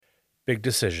Big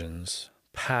decisions,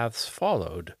 paths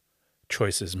followed,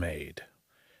 choices made.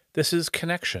 This is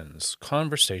Connections,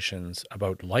 conversations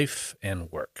about life and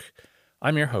work.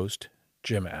 I'm your host,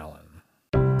 Jim Allen.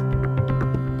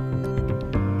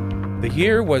 The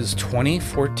year was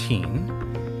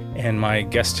 2014, and my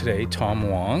guest today, Tom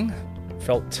Wong,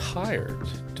 felt tired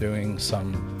doing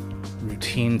some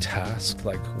routine task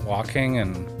like walking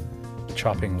and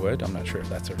chopping wood. I'm not sure if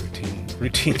that's a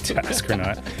routine task or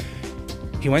not.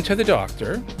 He went to the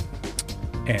doctor,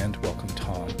 and welcome,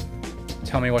 Tom.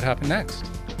 Tell me what happened next.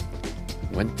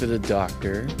 Went to the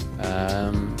doctor.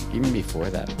 Even before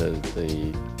that,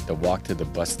 the walk to the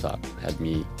bus stop had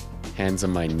me hands on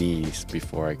my knees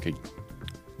before I could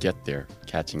get there,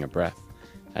 catching a breath.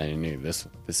 And I knew this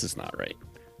is not right.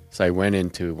 So I went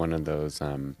into one of those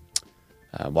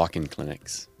walk-in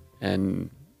clinics,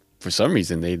 and for some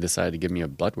reason they decided to give me a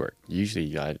blood work.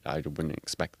 Usually I wouldn't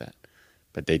expect that,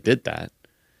 but they did that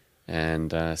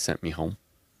and sent me home.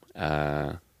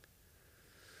 I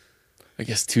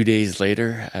guess 2 days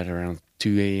later, at around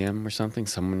 2 a.m. or something,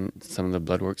 some of the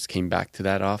blood works came back to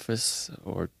that office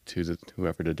or to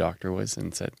whoever the doctor was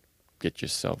and said, "Get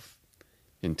yourself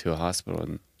into a hospital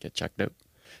and get checked out."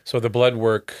 So the blood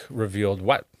work revealed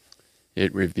what?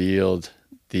 It revealed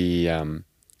the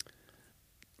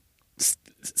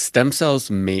stem cells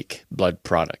make blood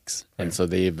products, right. And so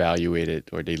they evaluated,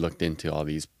 or they looked into all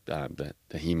these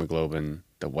the hemoglobin,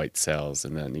 the white cells,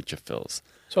 and the neutrophils.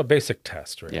 So a basic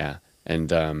test, right? Yeah. And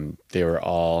they were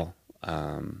all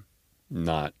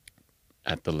not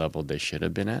at the level they should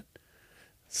have been at.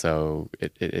 So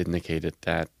it indicated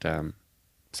that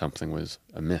something was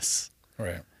amiss.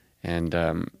 Right. And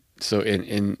so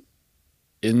in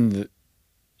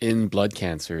blood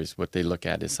cancers, what they look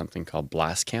at is something called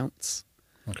blast counts.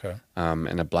 Okay.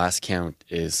 And a blast count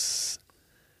is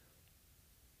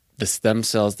the stem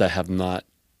cells that have not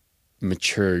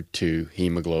matured to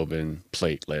hemoglobin,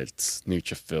 platelets,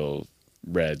 neutrophil,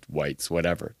 red, whites,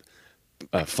 whatever,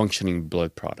 functioning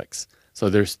blood products. So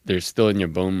they're still in your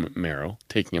bone marrow,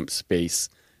 taking up space,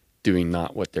 doing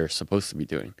not what they're supposed to be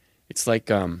doing. It's like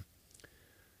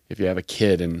if you have a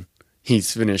kid and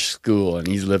he's finished school and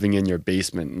he's living in your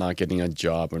basement, not getting a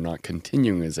job or not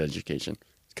continuing his education.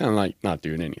 It's kind of like not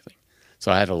doing anything.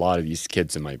 So I had a lot of these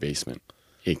kids in my basement,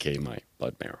 aka my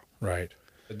blood marrow. Right.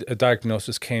 A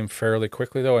diagnosis came fairly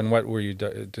quickly, though, and what were you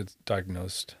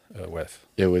diagnosed with?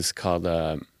 It was called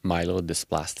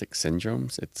myelodysplastic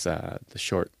syndromes. It's the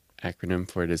short acronym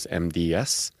for it is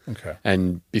MDS. Okay.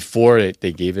 And before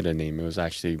they gave it a name, it was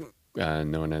actually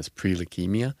known as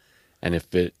pre-leukemia. And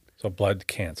if it... So blood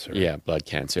cancer. Yeah, blood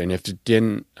cancer. And if it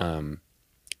didn't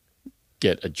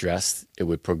get addressed, it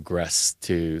would progress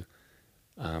to,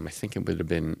 I think it would have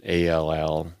been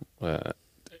ALL,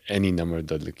 any number of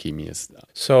the leukemias.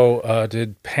 So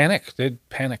did panic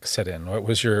set in? What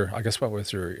was your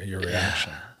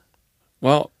reaction?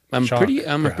 Well, I'm Shock, a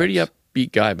perhaps. pretty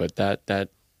upbeat guy, but that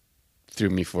threw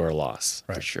me for a loss,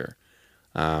 right. For sure.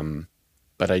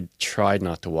 But I tried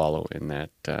not to wallow in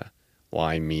that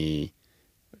why me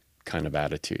kind of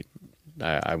attitude.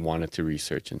 I wanted to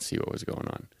research and see what was going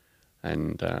on.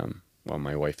 And well,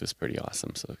 my wife is pretty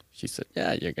awesome, so she said,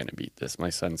 "Yeah, you're going to beat this." My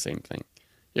son, same thing.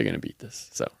 You're going to beat this.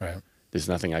 So right. There's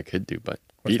nothing I could do but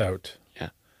without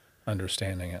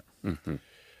understanding it. Mm-hmm.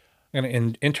 I'm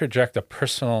going to interject a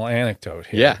personal anecdote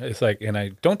here. Yeah. It's like, and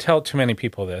I don't tell too many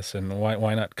people this, and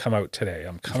why not come out today?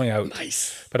 I'm coming out.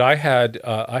 Nice. But I had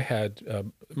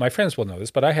my friends will know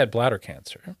this, but I had bladder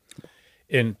cancer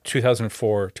in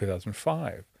 2004,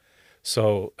 2005.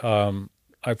 So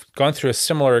I've gone through a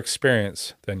similar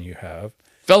experience than you have.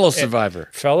 Fellow survivor.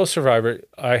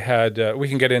 I had, we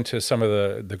can get into some of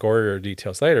the gorier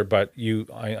details later, but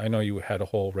I know you had a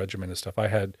whole regimen of stuff. I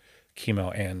had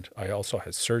chemo and I also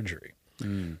had surgery.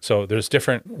 So there's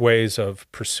different ways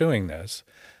of pursuing this.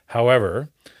 However,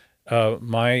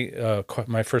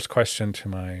 my first question to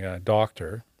my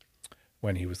doctor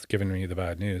when he was giving me the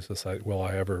bad news was like, will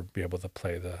I ever be able to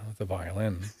play the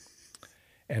violin?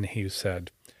 And he said,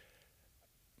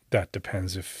 that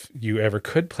depends if you ever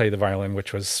could play the violin,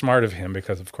 which was smart of him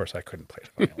because, of course, I couldn't play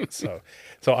the violin.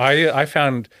 So I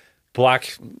found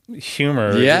black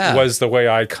humor was the way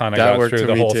I kind of got through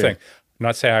the whole thing. I'm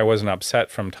not saying I wasn't upset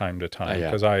from time to time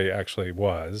because I actually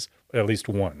was, at least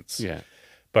once. Yeah.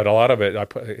 But a lot of it, I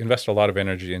invested a lot of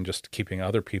energy in just keeping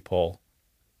other people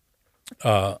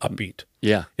upbeat.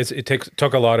 Yeah. It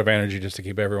took a lot of energy just to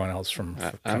keep everyone else from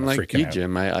I'm like freaking you, out.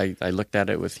 Jim. I looked at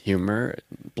it with humor,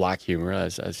 black humor,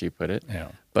 as you put it. Yeah.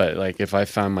 But like if I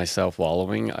found myself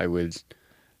wallowing, I would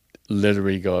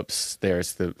literally go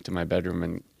upstairs to my bedroom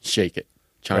and shake it,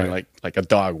 trying like a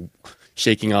dog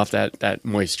shaking off that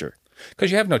moisture.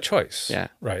 Because you have no choice. Yeah.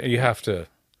 Right. You have to,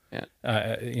 Yeah.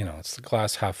 it's the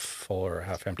glass half full or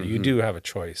half empty. You Mm-hmm. do have a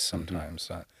choice Mm-hmm. sometimes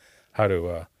how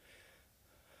to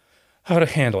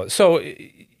handle it.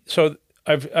 So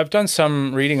I've done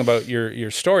some reading about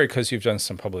your story because you've done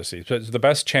some publicity. But the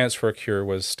best chance for a cure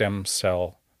was stem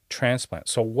cell transplant.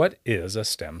 So what is a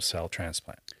stem cell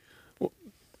transplant?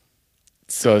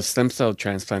 So a stem cell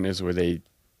transplant is where they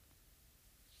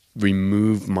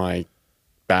remove my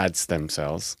bad stem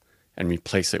cells and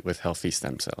replace it with healthy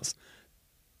stem cells.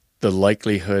 The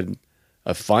likelihood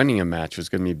of finding a match was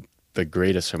going to be the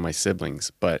greatest for my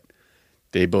siblings, but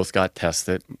they both got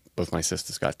tested. Both my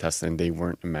sisters got tested, and they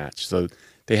weren't a match. So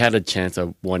they had a chance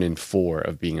of 1 in 4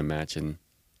 of being a match, and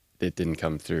it didn't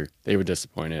come through. They were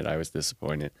disappointed. I was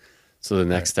disappointed. So the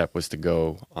next step was to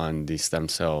go on the stem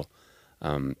cell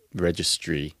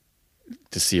registry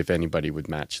to see if anybody would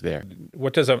match there.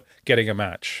 What does getting a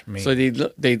match mean? So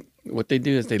what they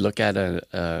do is they look at an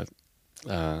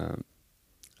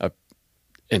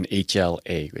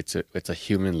HLA. It's a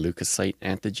human leukocyte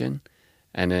antigen,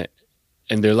 and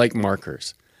they're like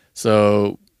markers.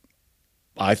 So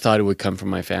I thought it would come from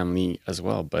my family as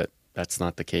well, but that's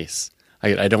not the case.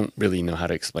 I don't really know how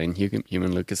to explain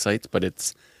human leukocytes, but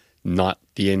it's not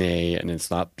DNA and it's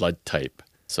not blood type.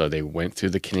 So they went through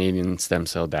the Canadian stem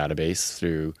cell database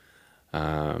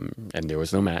and there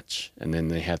was no match. And then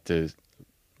they had to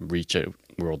reach it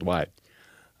worldwide.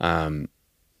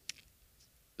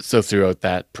 So throughout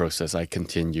that process, I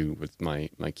continued with my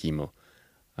chemo.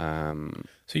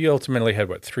 So you ultimately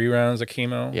had, 3 rounds of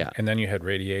chemo? Yeah. And then you had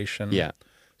radiation? Yeah.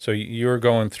 So you were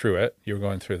going through it. You were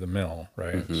going through the mill,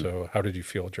 right? Mm-hmm. So how did you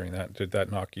feel during that? Did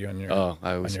that knock you on your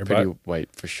I was on your pretty butt? white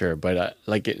for sure. But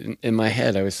in my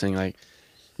head, I was saying like,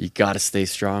 you got to stay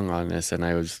strong on this. And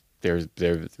I was there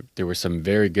were some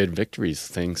very good victories.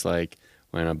 Things like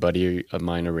when a buddy of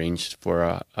mine arranged for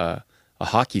a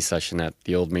hockey session at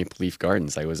the old Maple Leaf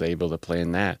Gardens, I was able to play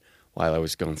in that while I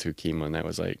was going through chemo. And that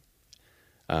was like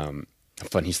a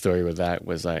funny story with that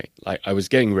was I was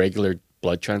getting regular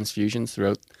blood transfusions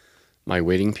throughout my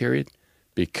waiting period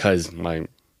because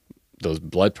those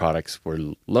blood products were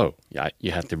low.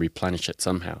 You had to replenish it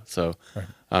somehow. So Right.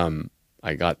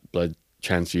 I got blood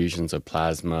transfusions of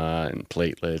plasma and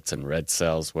platelets and red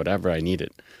cells, whatever I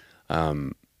needed.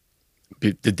 The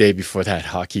day before that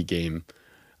hockey game,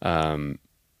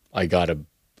 I got a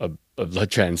blood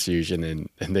transfusion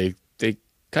and they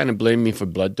kind of blamed me for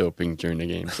blood doping during the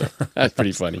game. So that's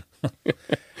pretty funny.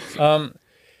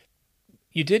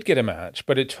 You did get a match,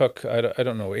 but it took, I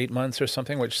don't know, 8 months or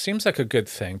something, which seems like a good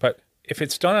thing. But if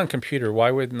it's done on computer,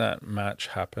 why wouldn't that match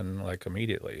happen like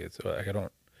immediately? It's like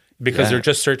because they're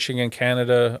just searching in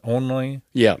Canada only.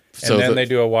 Yeah. So And then they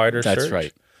do a wider search. That's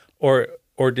right. Or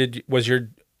was your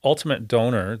ultimate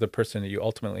donor, the person that you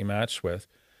ultimately matched with,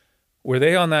 were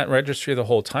they on that registry the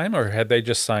whole time, or had they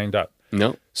just signed up?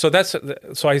 No. So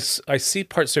I see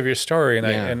parts of your story,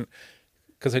 and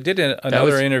because I did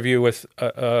another interview with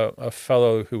a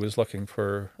fellow who was looking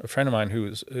for a friend of mine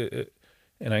who's,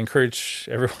 and I encourage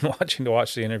everyone watching to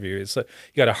watch the interview. It's like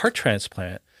you got a heart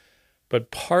transplant, but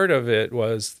part of it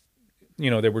was,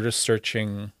 they were just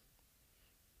searching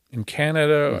in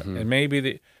Canada, and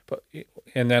maybe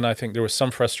and then I think there was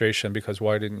some frustration because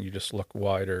why didn't you just look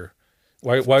wider?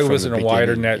 Why wasn't a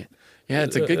wider net? Yeah,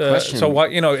 it's a good question. So why,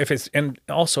 if it's, and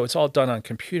also it's all done on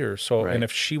computer. So, Right. and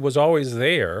if she was always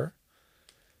there,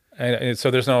 and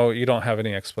so you don't have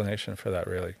any explanation for that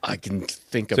really. I can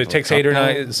think of So it takes 8 or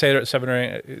 9, say 7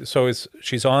 or 8. So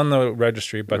she's on the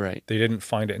registry, but Right. they didn't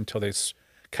find it until they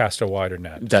cast a wider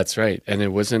net. That's right. And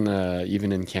it wasn't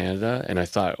even in Canada. And I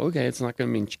thought, okay, it's not going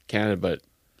to be in Canada, but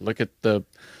look at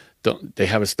they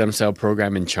have a stem cell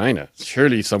program in China.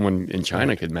 Surely someone in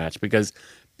China could match because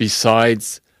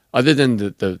besides, other than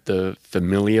the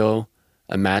familial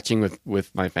matching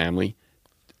with my family,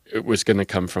 it was going to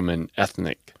come from an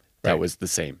ethnic that was the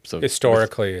same. So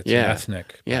Historically, it's an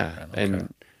ethnic. Yeah.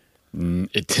 program. And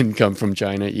it didn't come from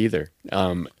China either.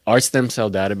 Our stem cell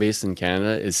database in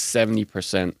Canada is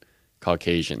 70%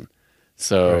 Caucasian.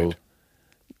 So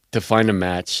to find a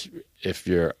match, if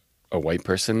you're a white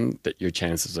person, that your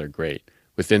chances are great.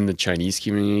 Within the Chinese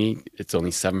community, it's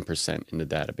only 7% in the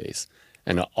database.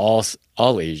 And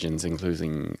all Asians,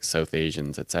 including South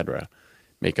Asians, etc.,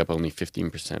 make up only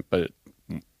 15%. But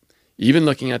even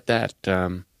looking at that,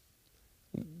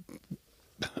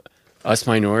 us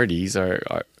minorities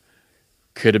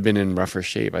could have been in rougher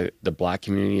shape. The black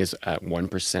community is at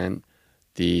 1%.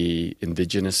 The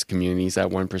indigenous community is at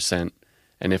 1%.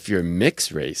 And if you're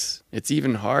mixed race, it's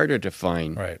even harder to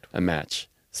find a match.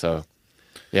 So,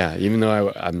 yeah, even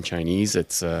though I'm Chinese,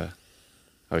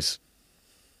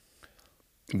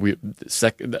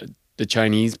 The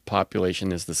Chinese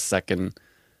population is the second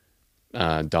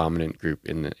dominant group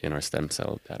in our stem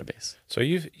cell database. So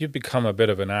you've become a bit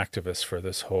of an activist for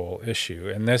this whole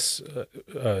issue, and this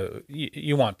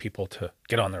you want people to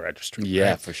get on the registry.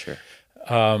 Yeah, right? for sure.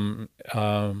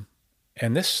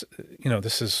 And this,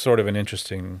 this is sort of an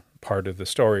interesting part of the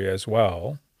story as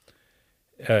well.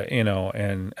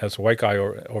 And as a white guy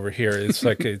over here, it's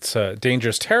like it's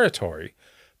dangerous territory,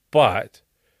 but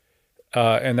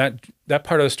and that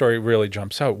part of the story really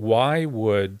jumps out. Why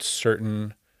would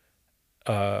certain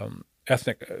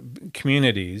ethnic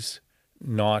communities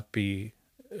not be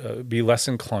less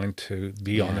inclined to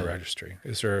be on the registry?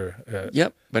 Is there?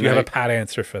 Yep. Do you have a pat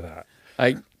answer for that?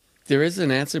 There is an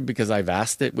answer because I've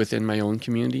asked it within my own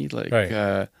community. Like,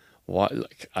 Right.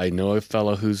 like I know a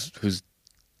fellow whose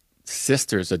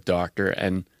sister's a doctor,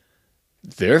 and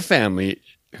their family,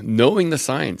 knowing the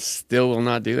science, still will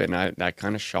not do it, and that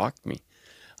kind of shocked me.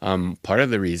 Part of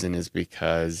the reason is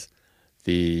because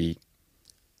the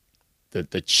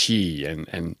qi,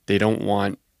 and they don't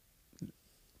want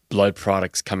blood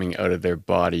products coming out of their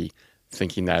body,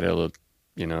 thinking that it'll,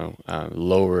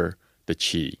 lower the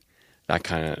qi, that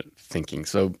kind of thinking.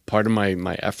 So part of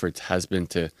my efforts has been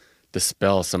to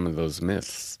dispel some of those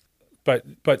myths. But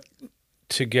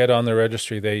to get on the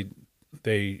registry, they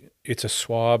it's a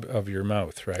swab of your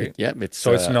mouth, right? Yep. It's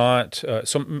So it's not.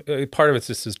 Part of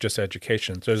this is just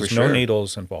education. So there's no sure.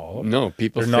 needles involved. No,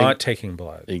 people They're think, not taking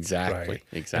blood. exactly, Right?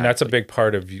 exactly. And that's a big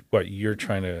part of what you're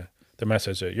trying to. The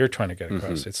message that you're trying to get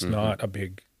across. It's not a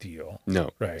big deal. No,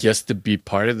 Right. just to be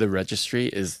part of the registry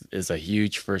is a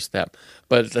huge first step.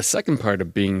 But the second part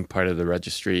of being part of the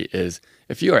registry is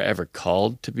if you are ever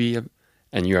called to be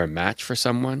and you're a match for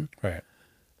someone, Right.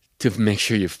 to make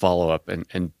sure you follow up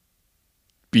and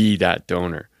be that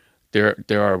donor. There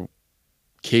are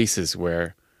cases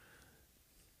where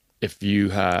if you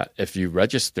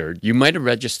registered, you might have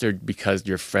registered because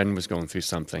your friend was going through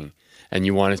something and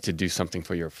you wanted to do something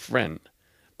for your friend.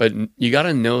 But you got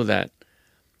to know that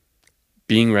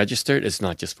being registered is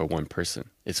not just for one person.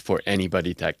 It's for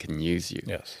anybody that can use you.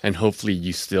 Yes. And hopefully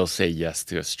you still say yes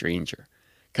to a stranger.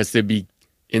 Because to be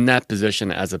in that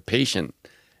position as a patient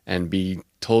and be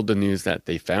told the news that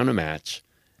they found a match,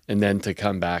 and then to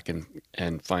come back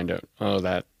and find out, oh,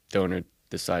 that donor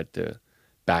decided to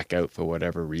back out for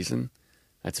whatever reason,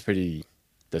 that's pretty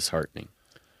disheartening.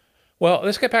 Well,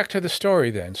 let's get back to the story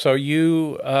then. So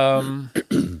you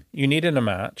you needed a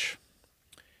match,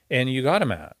 and you got a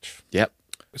match. Yep.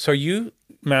 So you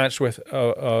matched with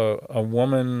a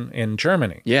woman in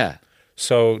Germany. Yeah.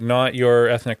 So not your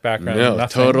ethnic background. No,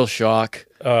 nothing. total shock.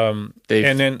 And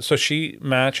then so she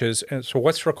matches. And so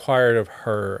what's required of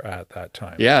her at that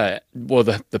time? Yeah. Well,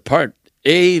 the part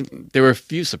there were a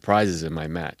few surprises in my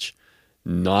match,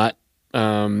 not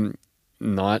in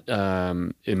my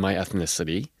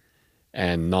ethnicity,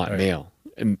 and not Right. male.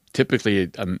 And typically,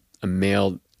 a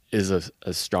male is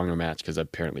a stronger match because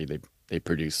apparently they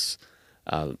produce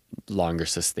longer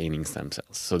sustaining stem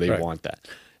cells, so they Right. want that.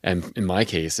 And in my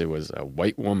case, it was a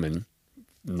white woman,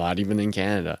 not even in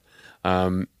Canada.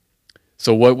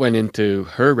 So what went into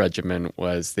her regimen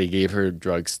was they gave her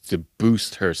drugs to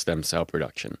boost her stem cell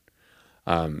production.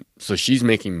 So she's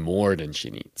making more than she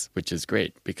needs, which is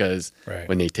great because Right.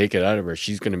 when they take it out of her,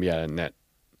 she's going to be at a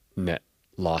net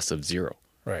loss of 0.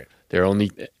 Right. They're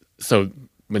only so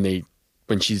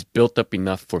when she's built up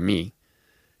enough for me,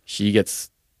 she goes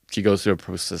through a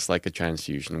process like a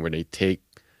transfusion where they take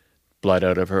blood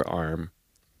out of her arm,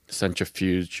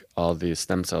 centrifuge all the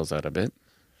stem cells out of it.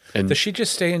 And Does she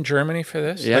just stay in Germany for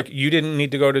this? Yep. Like you didn't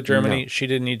need to go to Germany. No. She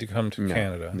didn't need to come to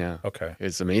Canada. No. Okay.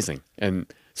 It's amazing.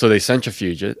 And so they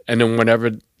centrifuge it, and then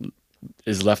whatever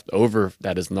is left over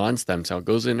that is non-stem cell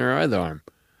goes in her other arm.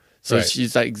 So Right.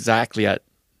 she's exactly at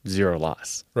 0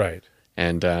 loss. Right.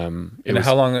 And And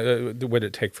how long would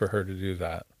it take for her to do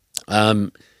that?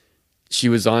 she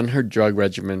was on her drug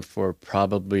regimen for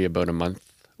probably about a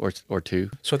month or 2.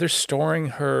 So they're storing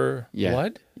her Yeah.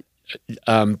 blood?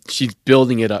 She's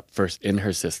building it up first in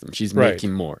her system. She's Right.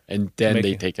 making more, and then they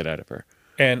Making- take it out of her.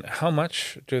 And how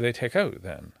much do they take out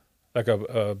then? Like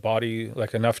a body,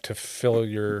 like enough to fill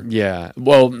your... Yeah.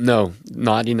 Well, no,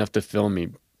 not enough to fill me.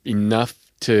 Enough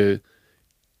to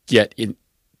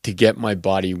get my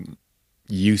body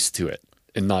used to it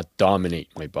and not dominate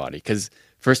my body. Because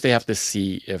first they have to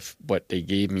see if what they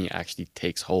gave me actually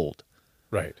takes hold.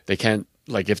 Right. They can't,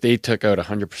 like, if they took out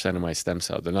 100% of my stem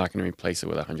cell, they're not going to replace it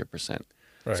with 100%.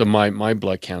 Right. So my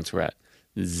blood counts were at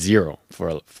 0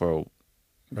 for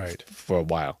Right. a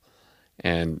while,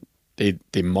 and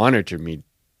they monitored me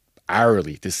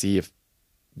hourly to see if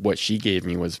what she gave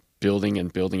me was building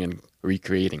and building and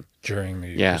recreating. During the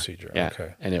Yeah, procedure. yeah,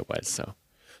 Okay. and it was so.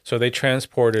 So they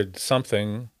transported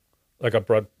something like a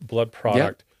blood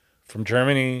product from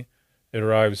Germany. It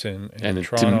arrives in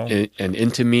Toronto. And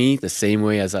into me the same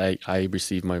way as I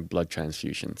received my blood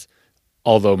transfusions,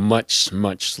 although much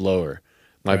slower.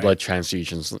 My Right. blood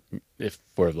transfusions, if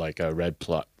for like a red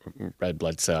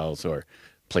blood cells or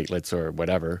platelets or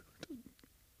whatever,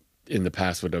 in the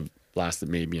past would have lasted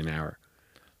maybe an hour.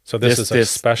 So this is a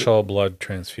special blood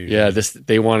transfusion. Yeah,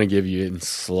 they want to give you in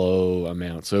slow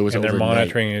amounts. So it was and they're overnight.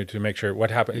 monitoring you to make sure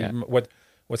what happened. Yeah.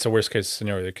 What's the worst case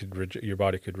scenario? They could your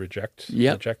body could reject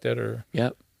it, or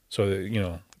Yep. so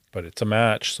that, but it's a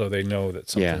match, so they know that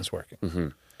something's working. Mm-hmm.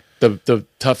 The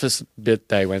toughest bit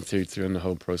that I went through in the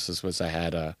whole process was I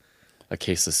had a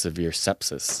case of severe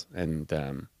sepsis, and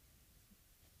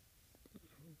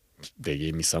they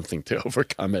gave me something to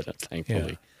overcome it,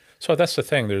 thankfully. Yeah. So that's the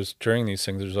thing. During these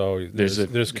things, there's always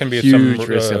there's can be huge some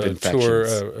risk of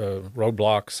infections.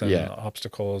 roadblocks and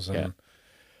obstacles and.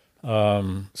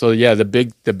 So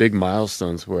the big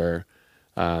milestones were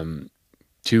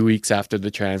 2 weeks after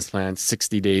the transplant,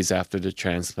 60 days after the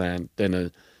transplant,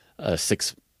 then a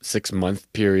 6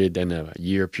 month period, then a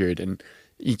year period, and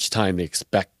each time they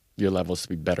expect your levels to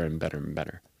be better and better and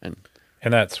better. And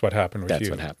that's what happened with you. That's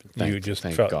what happened.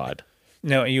 Thank God.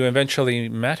 Now, you eventually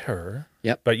met her.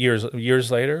 Yep. But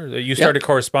years later, you started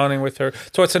corresponding with her.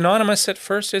 So it's anonymous at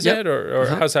first, is it? Or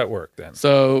how's that work then?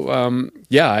 So,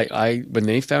 I when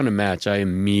they found a match, I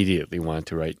immediately wanted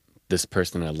to write this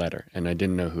person a letter. And I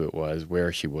didn't know who it was,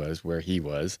 where she was, where he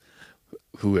was,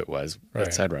 who it was,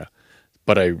 etc.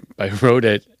 But I wrote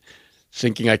it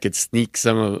thinking I could sneak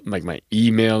some of my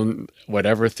email,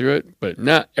 whatever, through it, but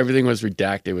everything was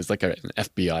redacted. It was like an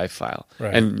FBI file,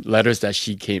 and letters that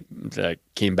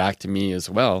came back to me as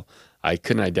well. I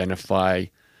couldn't identify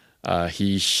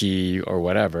he, she, or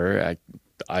whatever.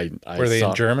 Were they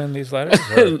in German, these letters?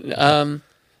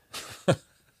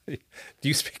 Do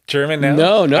you speak German now?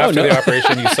 No. After the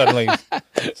operation, you suddenly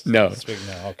speak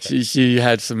now. Okay. She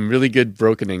had some really good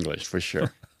broken English for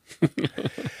sure.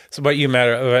 So, but you met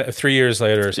her 3 years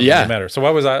later or something. You met her. So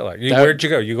what was that like? Where'd you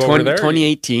go? You go over there?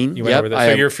 2018. You went over there.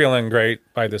 So you're feeling great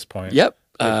by this point. Yep.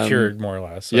 Cured more or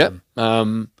less. Yep.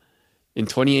 In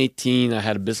 2018, I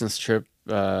had a business trip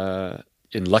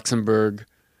in Luxembourg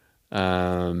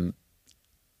in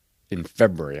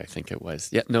February, I think it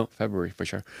was. February for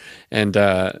sure. And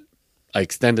I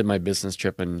extended my business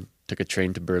trip and took a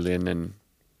train to Berlin, and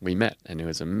we met, and it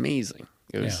was amazing.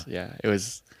 It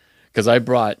was because I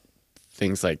brought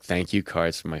things like thank you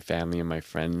cards for my family and my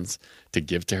friends to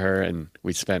give to her, and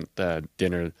we spent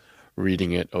dinner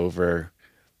reading it over,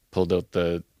 pulled out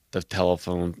the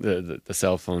telephone, the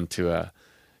cell phone to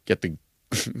get the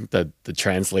the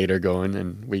translator going,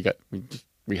 and we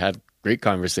had great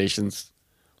conversations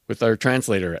with our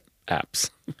translator apps.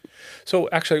 So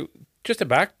actually, just to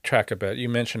backtrack a bit, you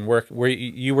mentioned work where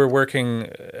you were working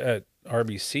at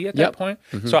RBC at that point.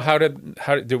 Mm-hmm. So how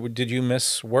did you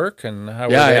miss work, and how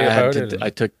were they about it? I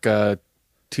took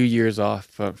 2 years off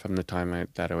from the time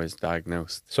that I was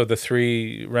diagnosed. So the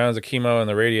 3 rounds of chemo and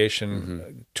the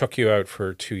radiation took you out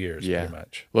for 2 years, pretty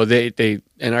much. Well, they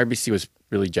and RBC was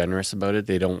really generous about it.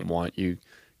 They don't want you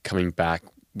coming back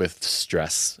with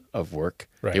stress of work.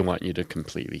 Right. They want you to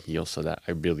completely heal, so that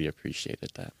I really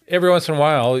appreciated that. Every once in a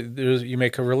while, you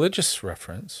make a religious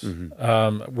reference.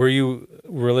 Mm-hmm. Were you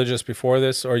religious before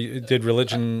this, or did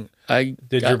religion?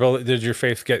 Did your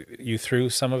faith get you through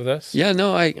some of this? Yeah,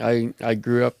 no. I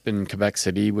grew up in Quebec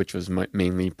City, which was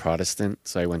mainly Protestant,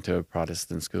 so I went to a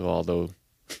Protestant school, although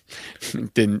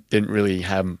didn't really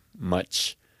have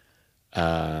much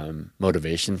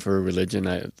motivation for religion.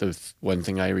 The one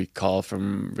thing I recall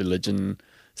from religion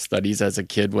studies as a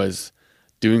kid was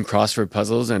doing crossword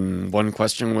puzzles, and one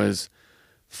question was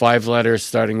 5 letters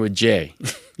starting with J,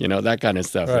 that kind of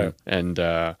stuff. Right. And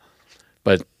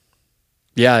but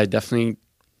yeah, I definitely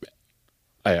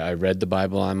I read the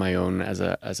Bible on my own as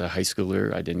a high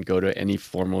schooler. I didn't go to any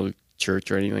formal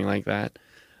church or anything like that.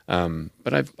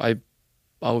 But I've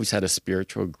always had a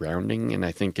spiritual grounding, and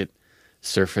I think it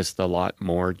surfaced a lot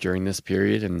more during this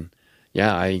period. And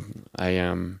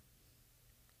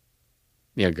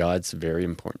God's very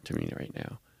important to me right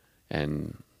now,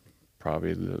 and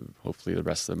probably hopefully the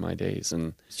rest of my days.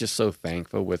 And it's just so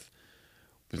thankful with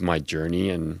my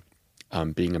journey and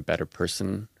being a better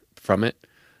person from it.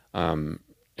 And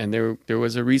there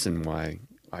was a reason why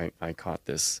I caught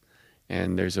this,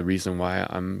 and there's a reason why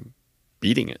I'm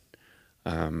beating it.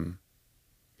 I'm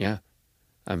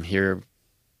here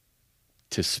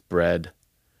to spread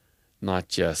not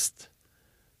just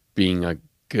being a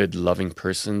good, loving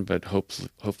person, but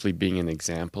hopefully being an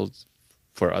example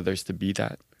for others to be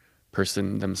that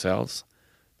person themselves.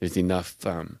 There's enough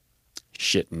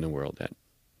shit in the world that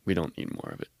we don't need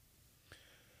more of it.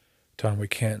 Don, we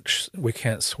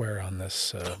can't swear on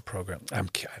this program. I'm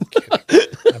kidding.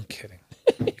 I'm kidding.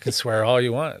 You can swear all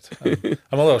you want. I'm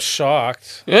a little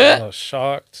shocked. And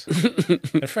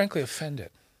frankly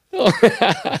offended.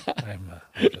 I'm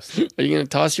just. Are you going to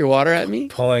toss your water at me? I'm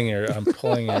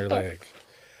pulling your leg.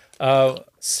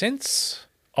 Since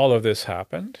all of this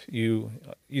happened, you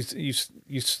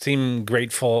seem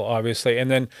grateful, obviously,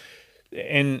 and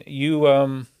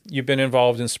you've been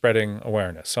involved in spreading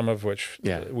awareness, some of which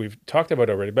we've talked about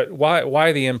already. But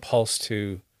why the impulse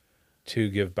to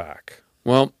give back?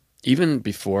 Well, even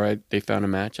before they found a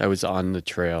match, I was on the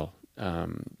trail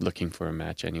looking for a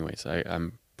match. Anyways,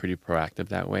 I'm pretty proactive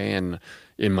that way, and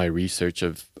in my research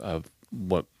of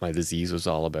what my disease was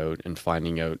all about and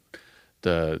finding out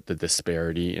the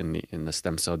disparity in the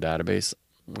stem cell database,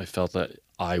 I felt that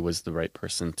I was the right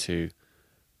person to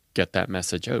get that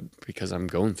message out because I'm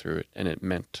going through it, and it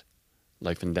meant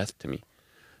life and death to me.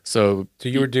 So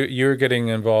you were getting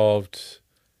involved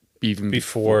even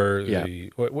before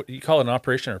the what you call it, an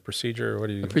operation or a procedure? What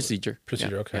do you? A procedure.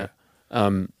 Procedure. Okay.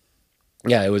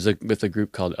 Yeah, it was with a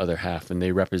group called Other Half, and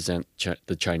they represent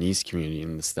the Chinese community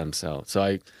in the stem cell.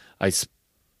 So I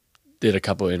did a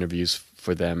couple of interviews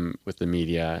for them with the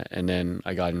media, and then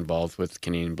I got involved with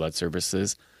Canadian Blood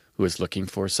Services, who was looking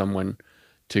for someone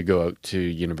to go out to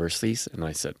universities, and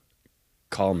I said,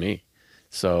 call me.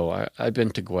 So I've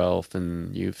been to Guelph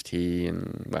and U of T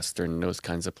and Western, those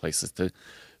kinds of places to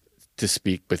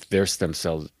speak with their stem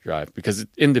cell drive, because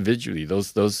individually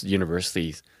those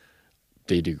universities,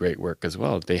 they do great work as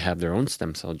well. They have their own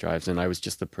stem cell drives, and I was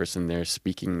just the person there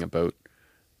speaking about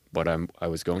what I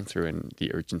was going through and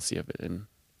the urgency of it. And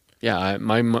yeah,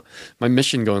 my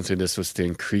mission going through this was to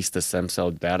increase the stem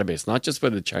cell database, not just for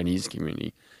the Chinese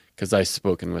community, because I've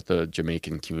spoken with the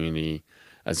Jamaican community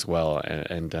as well,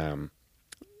 and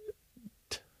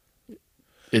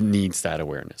it needs that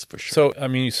awareness for sure. So, I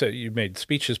mean, you said you made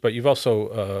speeches, but you've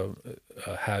also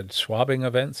had swabbing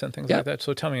events and things like that.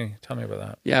 So tell me about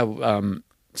that. Yeah.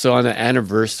 So on the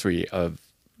anniversary of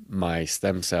my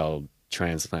stem cell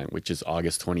transplant, which is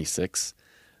August 26th,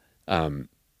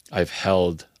 I've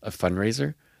held a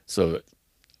fundraiser. So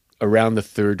around the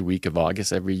third week of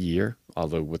August every year,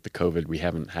 although with the COVID, we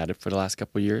haven't had it for the last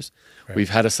couple of years, we've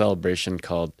had a celebration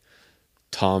called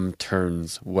Tom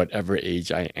Turns Whatever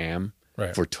Age I Am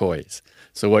for toys.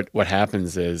 So what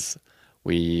happens is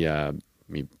we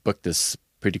book this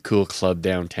pretty cool club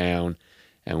downtown,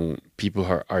 and people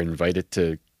are invited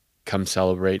to come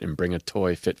celebrate and bring a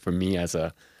toy fit for me as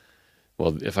a,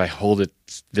 well, if I hold it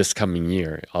this coming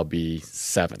year, I'll be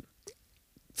 7.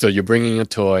 So you're bringing a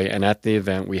toy, and at the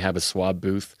event, we have a swab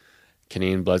booth,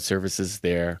 Canadian Blood Services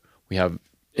there. We have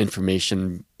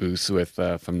information booths with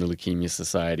from the Leukemia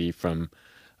Society, from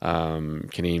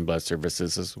Canadian Blood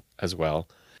Services as well.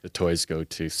 The toys go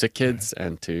to sick kids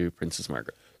and to Princess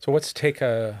Margaret. So what's Take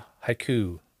a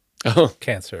Haiku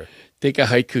Cancer? Take a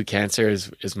Haiku Cancer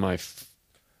is my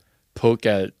poke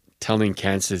at telling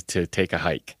cancer to take a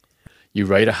hike. You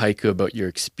write a haiku about your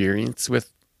experience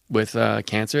with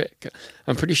cancer.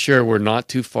 I'm pretty sure we're not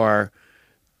too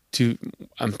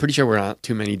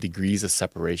many degrees of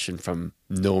separation from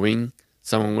knowing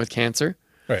someone with cancer.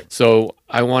 Right. So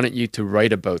I wanted you to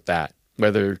write about that,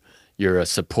 whether you're a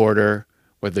supporter,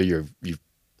 whether you're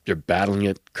battling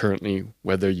it currently,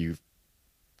 whether you've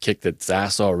kicked its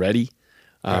ass already.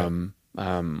 Tell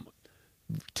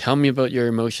me about your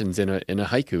emotions in a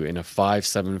haiku, in a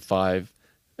 575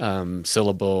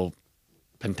 syllable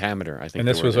pentameter, I think. And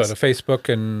this was on a Facebook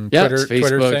and Twitter,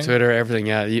 Twitter Facebook, thing? Twitter, everything.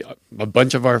 Yeah, a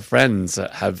bunch of our friends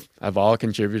have all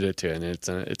contributed to it,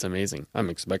 and it's amazing. I'm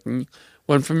expecting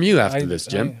one from you after this,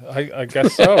 Jim. I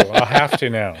guess so. I'll have to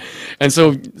now. And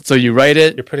so you write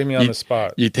it. You're putting me on the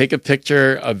spot. You take a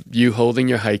picture of you holding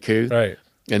your haiku, right?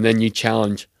 And then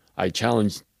I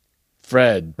challenge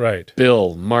Fred, right,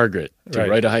 Bill, Margaret to right,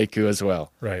 write a haiku as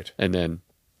well, right? And then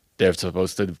they're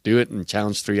supposed to do it and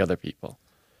challenge 3 other people.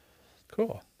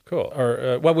 Cool.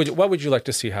 Or what would you like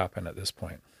to see happen at this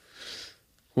point?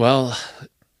 Well,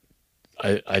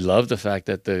 I love the fact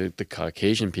that the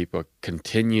Caucasian people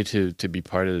continue to be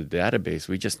part of the database.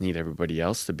 We just need everybody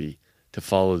else to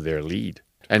follow their lead.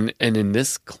 And in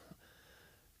this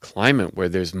climate where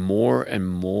there's more and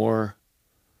more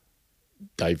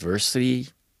diversity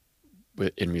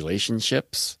in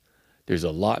relationships, there's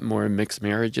a lot more mixed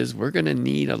marriages. We're going to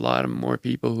need a lot of more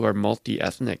people who are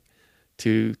multi-ethnic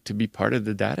to be part of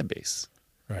the database.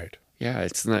 Right. Yeah,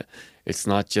 it's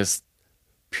not just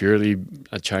purely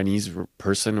a Chinese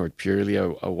person or purely a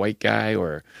white guy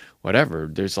or whatever.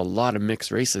 There's a lot of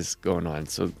mixed races going on.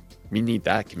 So we need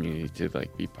that community to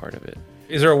like be part of it.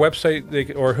 Is there a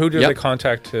website or who do Yep. they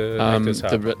contact to make this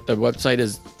happen? The website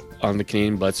is on the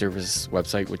Canadian Blood Service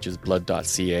website, which is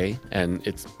blood.ca, and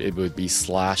it would be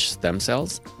 /stem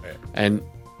cells. Right. And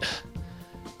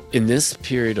in this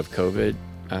period of COVID,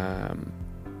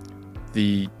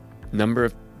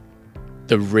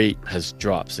 the rate has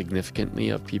dropped significantly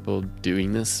of people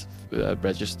doing this,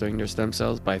 registering their stem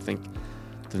cells. But I think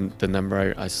the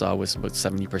number I saw was about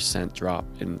 70% drop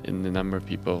in the number of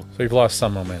people. So you've lost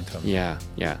some momentum. Yeah.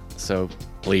 So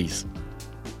please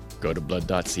go to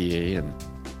blood.ca and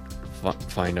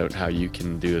find out how you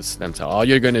can do a stem cell. All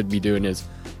you're going to be doing is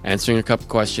answering a couple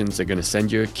questions. They're going to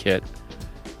send you a kit,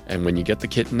 and when you get the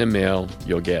kit in the mail,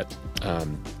 you'll get.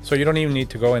 So you don't even need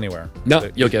to go anywhere. No,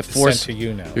 you'll get four. Sent to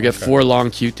you now. You get 4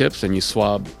 long Q-tips, and you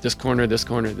swab this corner, this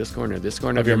corner, this corner, this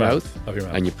corner of your mouth,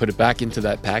 and you put it back into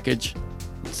that package,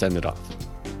 and send it off.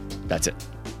 That's it.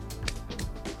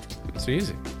 It's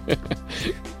easy.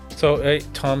 So, hey,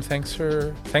 Tom, thanks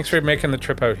for making the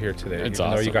trip out here today. It's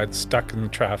even awesome. though you got stuck in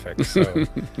traffic. So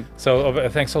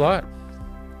thanks a lot.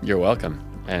 You're welcome,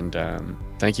 and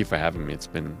thank you for having me.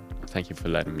 Thank you for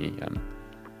letting me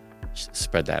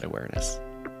spread that awareness.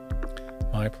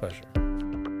 My pleasure.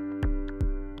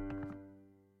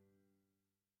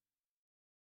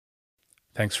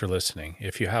 Thanks for listening.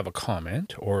 If you have a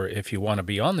comment or if you want to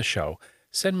be on the show,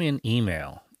 send me an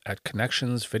email at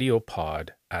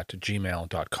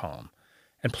connectionsvideopod@gmail.com.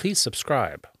 And please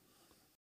subscribe.